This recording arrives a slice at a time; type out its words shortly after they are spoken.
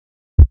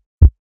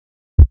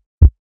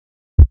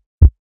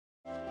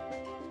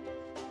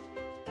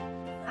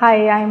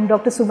Hi, I am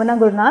Dr. Sumana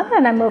Gurunath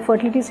and I am a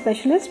fertility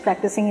specialist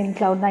practicing in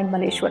Cloud9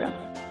 Malleshwaram.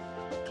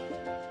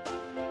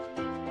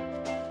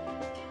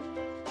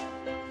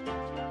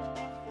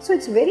 So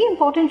it's very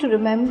important to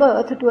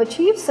remember that to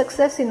achieve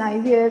success in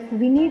IVF,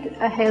 we need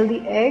a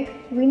healthy egg,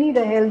 we need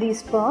a healthy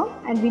sperm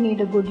and we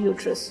need a good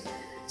uterus.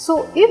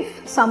 So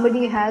if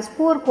somebody has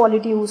poor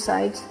quality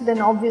oocytes, then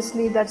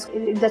obviously that's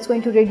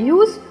going to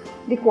reduce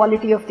the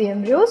quality of the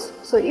embryos.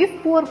 So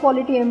if poor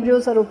quality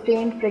embryos are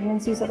obtained,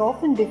 pregnancies are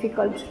often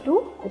difficult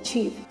to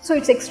achieve. So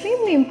it's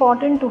extremely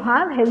important to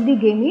have healthy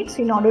gametes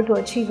in order to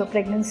achieve a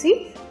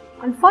pregnancy.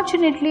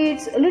 Unfortunately,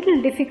 it's a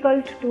little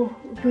difficult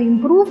to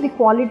improve the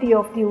quality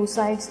of the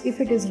oocytes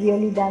if it is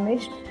really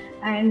damaged,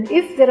 and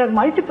if there are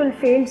multiple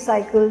failed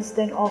cycles,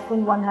 then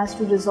often one has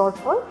to resort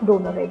for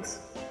donor eggs.